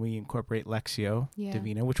when we incorporate Lectio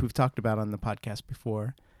Divina, which we've talked about on the podcast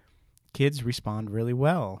before, kids respond really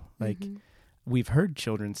well. Like, we've heard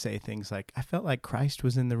children say things like, I felt like Christ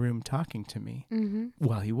was in the room talking to me. Mm-hmm.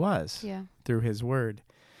 Well, he was Yeah. through his word.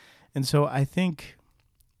 And so I think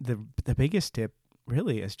the biggest tip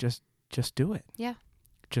really is just do it. Yeah.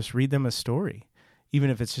 Just read them a story. Even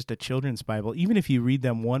if it's just a children's Bible, even if you read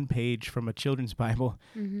them one page from a children's Bible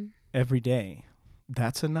Mm-hmm. every day,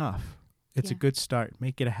 that's enough. It's a Yeah. good start.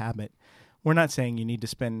 Make it a habit. We're not saying you need to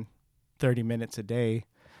spend 30 minutes a day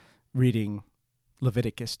reading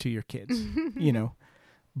Leviticus to your kids,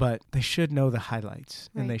 but they should know the highlights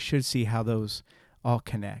and they Right. should see how those all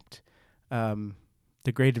connect.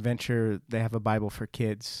 The Great Adventure, they have a Bible for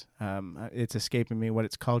kids. It's escaping me what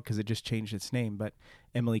it's called because it just changed its name, but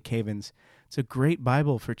Emily Caven's. It's a great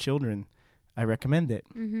Bible for children. I recommend it.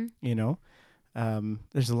 Mm-hmm.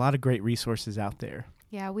 There's a lot of great resources out there.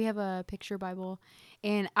 Yeah, we have a picture Bible.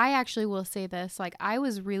 And I actually will say this, like I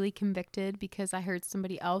was really convicted because I heard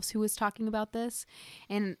somebody else who was talking about this.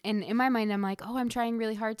 And in my mind, I'm like, oh, I'm trying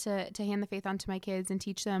really hard to hand the faith on to my kids and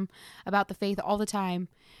teach them about the faith all the time.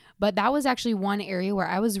 But that was actually one area where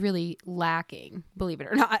I was really lacking, believe it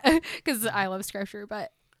or not, because I love scripture.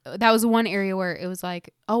 But that was one area where it was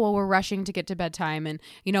like, oh, well, we're rushing to get to bedtime and,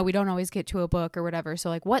 we don't always get to a book or whatever. So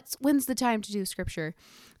like, when's the time to do scripture?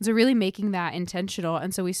 So really making that intentional.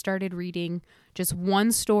 And so we started reading just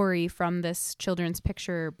one story from this children's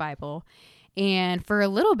picture Bible. And for a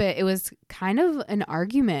little bit, it was kind of an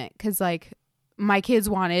argument because like my kids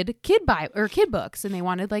wanted kid books and they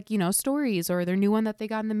wanted like, stories or their new one that they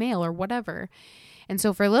got in the mail or whatever. And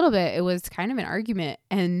so for a little bit, it was kind of an argument.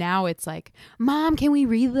 And now it's like, Mom, can we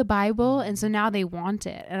read the Bible? And so now they want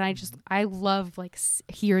it. And I love like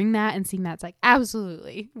hearing that and seeing that. It's like,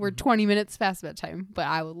 absolutely. We're 20 minutes past bedtime, but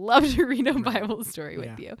I would love to read a Bible story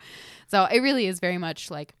with you. So it really is very much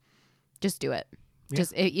like, just do it. Yeah,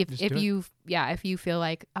 just if you feel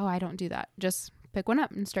like, oh, I don't do that, just pick one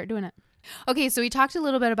up and start doing it. Okay, so we talked a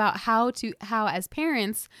little bit about how as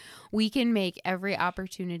parents, we can make every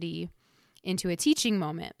opportunity into a teaching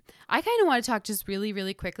moment. I kind of want to talk just really,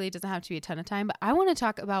 really quickly. It doesn't have to be a ton of time, but I want to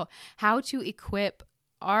talk about how to equip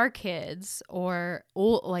our kids or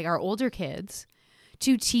our older kids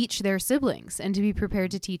to teach their siblings and to be prepared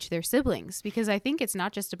to teach their siblings. Because I think it's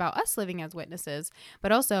not just about us living as witnesses,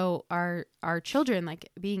 but also our children, like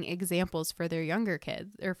being examples for their younger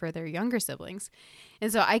kids or for their younger siblings.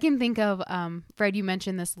 And so I can think of, Fred, you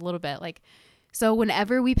mentioned this a little bit, like, so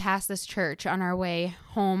whenever we pass this church on our way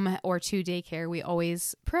home or to daycare, we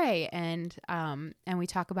always pray and we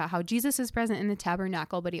talk about how Jesus is present in the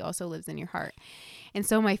tabernacle, but he also lives in your heart. And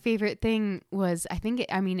so my favorite thing was,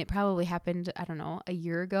 it probably happened, I don't know, a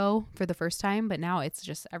year ago for the first time, but now it's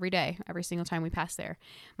just every day, every single time we pass there.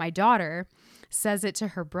 My daughter says it to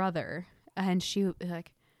her brother and she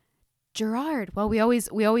like, Gerard. Well, we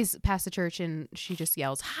always pass the church and she just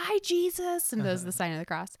yells, "Hi, Jesus," and does the sign of the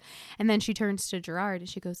cross. And then she turns to Gerard and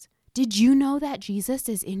she goes, "Did you know that Jesus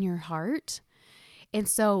is in your heart?" And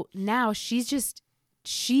so now she's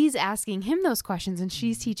asking him those questions and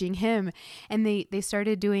she's teaching him. And they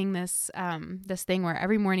started doing this thing where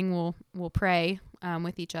every morning we'll pray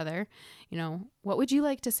with each other. What would you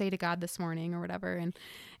like to say to God this morning or whatever?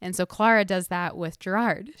 And so Clara does that with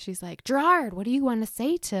Gerard. She's like, "Gerard, what do you want to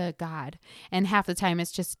say to God?" And half the time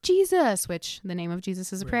it's just Jesus, which the name of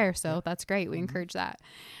Jesus is a prayer. So that's great. We encourage that.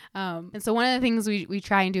 And so one of the things we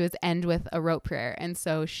try and do is end with a rote prayer. And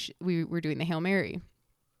so we're doing the Hail Mary.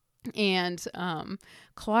 And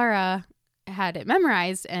Clara had it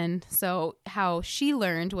memorized. And so how she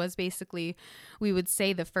learned was basically we would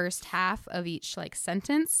say the first half of each like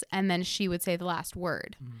sentence and then she would say the last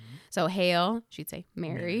word. Mm-hmm. So hail, she'd say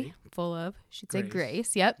Mary. Full of, she'd say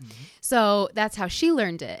grace. Yep. Mm-hmm. So that's how she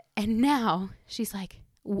learned it. And now she's like,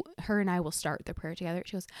 her and I will start the prayer together.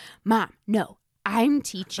 She goes, "Mom, no, I'm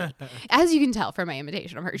teaching." As you can tell from my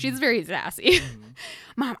imitation of her, she's very sassy. Mm-hmm.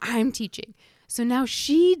 "Mom, I'm teaching." So now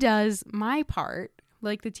she does my part,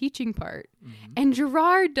 like the teaching part, and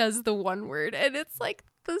Gerard does the one word, and it's like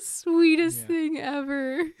the sweetest thing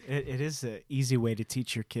ever. It is an easy way to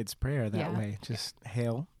teach your kids prayer that way. Just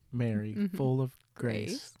Hail Mary, full of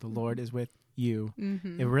grace. The Lord is with you.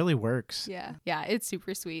 It really works. Yeah, it's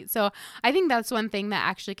super sweet. So I think that's one thing that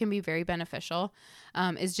actually can be very beneficial,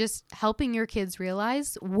 is just helping your kids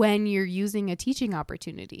realize when you're using a teaching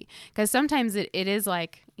opportunity. Because sometimes it is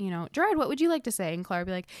like, "Gerard, what would you like to say?" And Clara would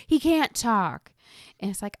be like, "He can't talk."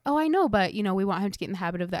 And it's like, "Oh, I know, but we want him to get in the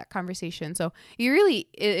habit of that conversation." So it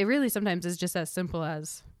really sometimes is just as simple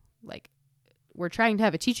as like, we're trying to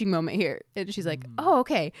have a teaching moment here. And she's like, "Oh,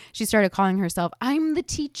 okay." She started calling herself, "I'm the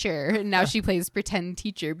teacher." And now she plays pretend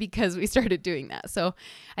teacher because we started doing that. So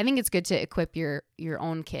I think it's good to equip your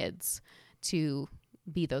own kids to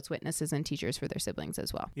be those witnesses and teachers for their siblings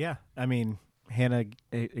as well. Yeah. I mean, Hannah,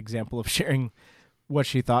 example of sharing what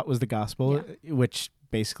she thought was the gospel, which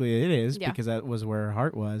basically it is, because that was where her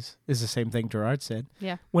heart was, is the same thing Gerard said.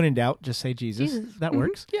 Yeah. When in doubt, just say Jesus. That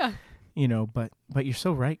works. Yeah. You know, but you're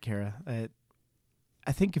so right, Kara.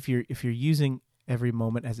 I think if you're using every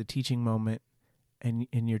moment as a teaching moment and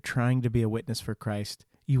you're trying to be a witness for Christ,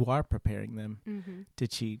 you are preparing them to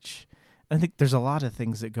teach. I think there's a lot of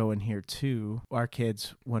things that go in here too. Our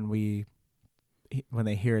kids, when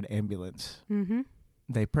they hear an ambulance,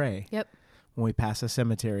 they pray. Yep. When we pass a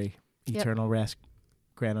cemetery, eternal rest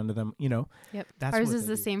grant unto them. You know. Yep. That's Ours what is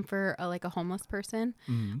they the do. same for like a homeless person.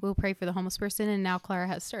 We'll pray for the homeless person, and now Clara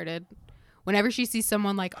has started. Whenever she sees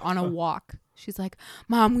someone like on a walk, she's like,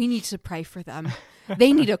 "Mom, we need to pray for them.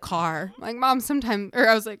 They need a car." I'm like, Mom, sometimes, or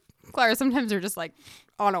I was like, Clara, sometimes they're just like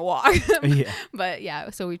on a walk. Yeah. But yeah,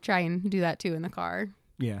 so we try and do that too in the car.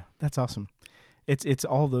 Yeah, that's awesome. It's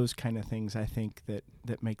all those kind of things, I think, that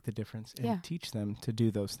make the difference and teach them to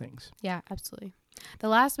do those things. Yeah, absolutely. The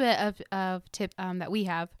last bit of tip that we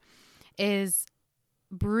have is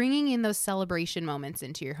bringing in those celebration moments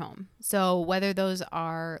into your home. So whether those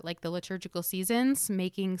are like the liturgical seasons,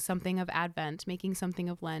 making something of Advent, making something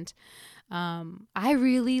of Lent. I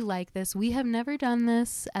really like this. We have never done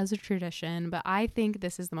this as a tradition, but I think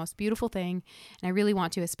this is the most beautiful thing. And I really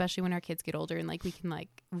want to, especially when our kids get older and like we can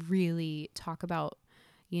like really talk about,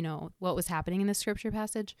 you know, what was happening in the scripture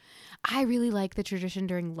passage. I really like the tradition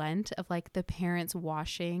during Lent of like the parents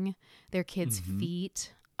washing their kids'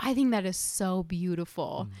 feet. I think that is so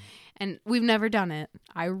beautiful. And we've never done it.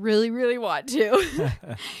 I really, really want to.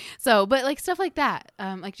 So, but like stuff like that,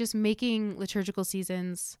 like just making liturgical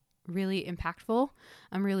seasons really impactful,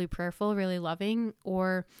 really prayerful, really loving.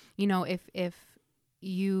 Or, you know, if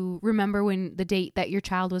you remember when the date that your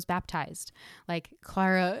child was baptized, like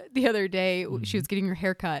Clara the other day, she was getting her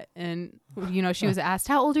hair cut and, you know, she was asked,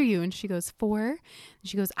 "How old are you?" And she goes, 4. And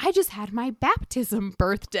she goes, "I just had my baptism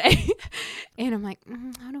birthday." And I'm like,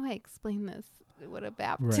 how do I explain this? What a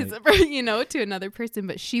baptism, you know, to another person.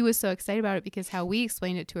 But she was so excited about it because how we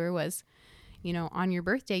explained it to her was, you know, on your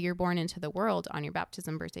birthday, you're born into the world. On your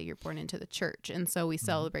baptism birthday, you're born into the church. And so we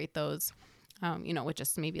celebrate those, you know, with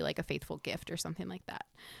just maybe like a faithful gift or something like that.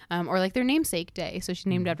 Or like their namesake day. So she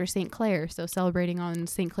named after St. Clair. So celebrating on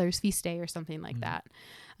St. Clair's feast day or something like that.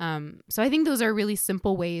 So I think those are really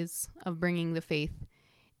simple ways of bringing the faith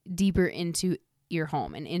deeper into your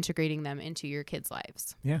home and integrating them into your kids'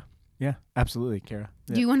 lives. Yeah, absolutely, Kara.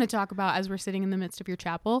 Yeah. Do you want to talk about, as we're sitting in the midst of your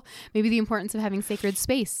chapel, maybe the importance of having sacred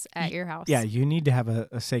space at your house? Yeah, you need to have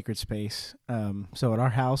a sacred space. So at our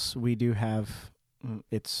house, we do have,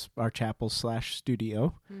 it's our chapel /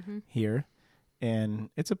 studio here. And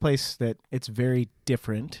it's a place that it's very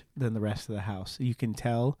different than the rest of the house. You can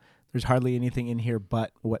tell there's hardly anything in here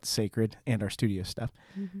but what's sacred and our studio stuff.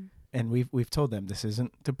 And we've told them this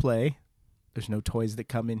isn't to play. There's no toys that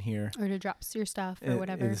come in here. Or to drop your stuff or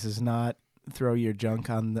whatever. This is not throw your junk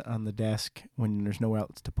on the desk when there's nowhere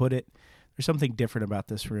else to put it. There's something different about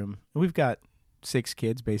this room. And we've got 6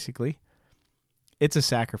 kids, basically. It's a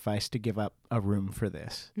sacrifice to give up a room for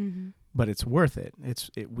this. But it's worth it.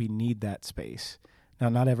 We need that space. Now,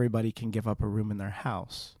 not everybody can give up a room in their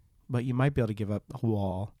house, but you might be able to give up a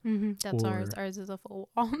wall. That's ours. Ours is a full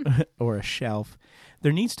wall. Or a shelf.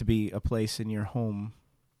 There needs to be a place in your home,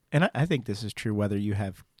 and I think this is true whether you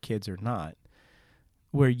have kids or not,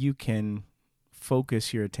 where you can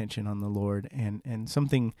focus your attention on the Lord and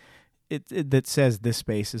something that says this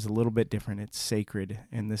space is a little bit different. It's sacred,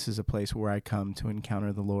 and this is a place where I come to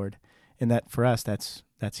encounter the Lord. And that for us, that's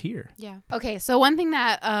here. Yeah. Okay. So one thing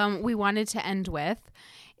that we wanted to end with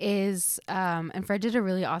is, and Fred did a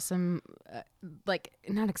really awesome, like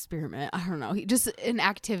not experiment, I don't know, just an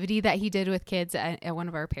activity that he did with kids at one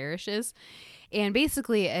of our parishes. And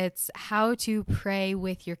basically it's how to pray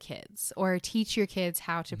with your kids or teach your kids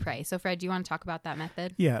how to pray. So Fred, do you want to talk about that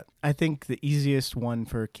method? Yeah. I think the easiest one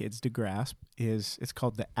for kids to grasp it's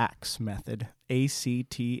called the ACTS method.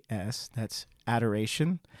 ACTS. That's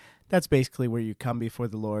adoration. That's basically where you come before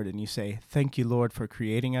the Lord and you say, "Thank you, Lord, for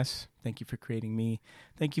creating us. Thank you for creating me.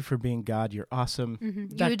 Thank you for being God. You're awesome."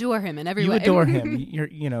 You adore him in every way. You adore him.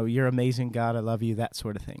 You're amazing, God. I love you. That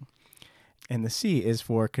sort of thing. And the C is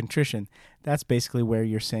for contrition. That's basically where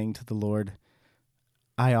you're saying to the Lord,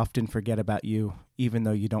 "I often forget about you, even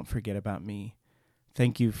though you don't forget about me.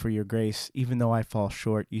 Thank you for your grace. Even though I fall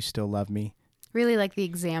short, you still love me." Really like the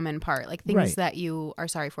examine part, like things that you are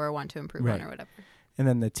sorry for or want to improve on or whatever. And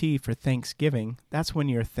then the T for thanksgiving, that's when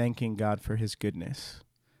you're thanking God for his goodness.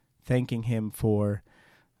 Thanking him for,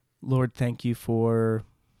 "Lord, thank you for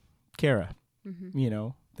Kara.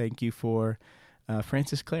 Thank you for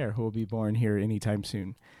Francis Clare, who will be born here anytime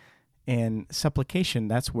soon. And supplication,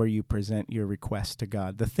 that's where you present your request to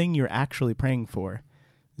God. The thing you're actually praying for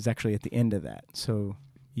is actually at the end of that. So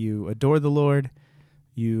you adore the Lord,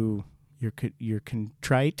 you're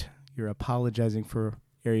contrite, you're apologizing for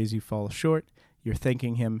areas you fall short, you're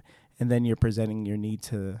thanking him, and then you're presenting your need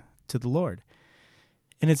to the Lord.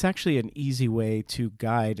 And it's actually an easy way to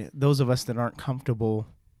guide those of us that aren't comfortable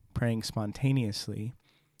praying spontaneously.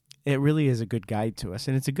 It really is a good guide to us,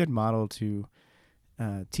 and it's a good model to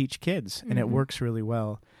teach kids, and it works really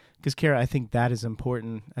well. Because, Kara, I think that is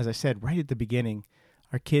important. As I said right at the beginning,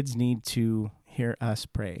 our kids need to hear us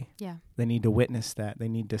pray. Yeah. They need to witness that. They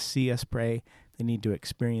need to see us pray. They need to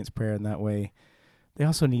experience prayer in that way. They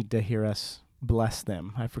also need to hear us bless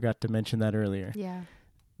them. I forgot to mention that earlier. Yeah.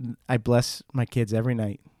 I bless my kids every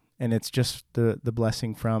night, and it's just the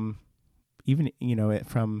blessing from even,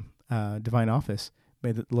 from divine office.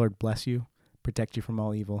 May the Lord bless you, protect you from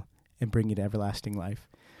all evil, and bring you to everlasting life.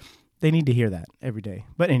 They need to hear that every day.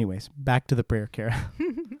 But anyways, back to the prayer, Kara.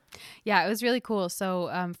 Yeah, it was really cool.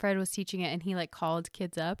 So Fred was teaching it, and he called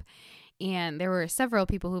kids up, and there were several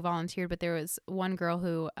people who volunteered, but there was one girl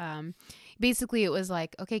who basically it was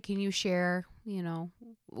like, okay, can you share,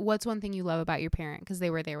 what's one thing you love about your parent? Because they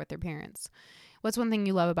were there with their parents. What's one thing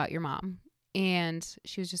you love about your mom? And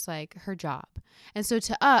she was just like, her job. And so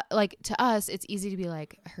to us, it's easy to be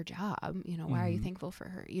like, her job, why are you thankful for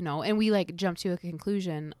her? And we jump to a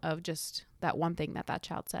conclusion of just that one thing that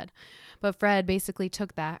child said. But Fred basically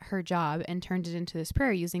took that, her job, and turned it into this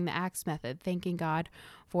prayer using the ACTS method, thanking God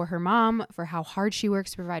for her mom, for how hard she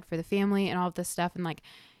works to provide for the family and all of this stuff. And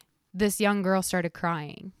this young girl started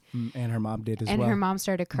crying. And her mom did as well. And her mom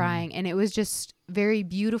started crying. And it was just very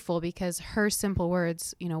beautiful because her simple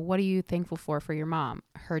words, what are you thankful for your mom?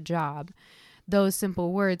 Her job. Those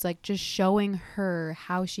simple words, just showing her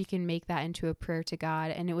how she can make that into a prayer to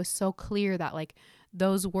God. And it was so clear that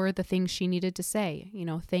those were the things she needed to say.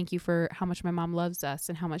 Thank you for how much my mom loves us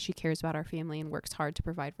and how much she cares about our family and works hard to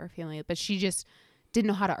provide for our family. But she just didn't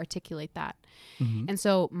know how to articulate that. And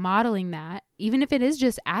so modeling that, even if it is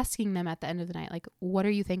just asking them at the end of the night, what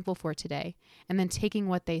are you thankful for today? And then taking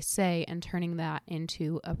what they say and turning that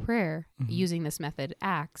into a prayer using this method,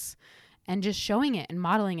 ACTS, and just showing it and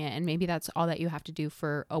modeling it. And maybe that's all that you have to do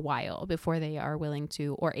for a while before they are willing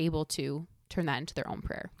to or able to turn that into their own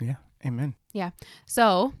prayer. Yeah. Amen. Yeah.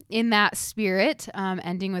 So in that spirit,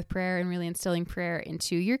 ending with prayer and really instilling prayer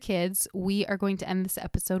into your kids, we are going to end this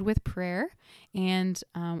episode with prayer, and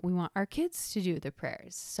we want our kids to do the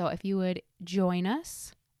prayers. So if you would join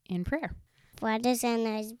us in prayer. Fathers and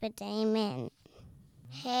husband, amen.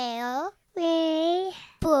 Hail, we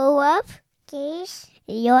pull up, geese,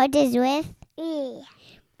 Lord is with me.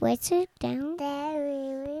 What's it down?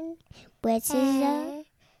 There, what's the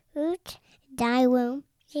root? Thy womb.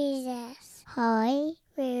 Jesus. Holy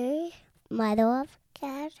Mother of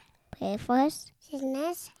God, pray for us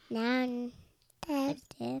sinners now and at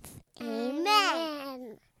death.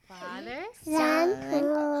 Amen. Father, Son,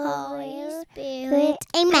 and Holy Spirit.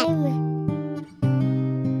 Amen.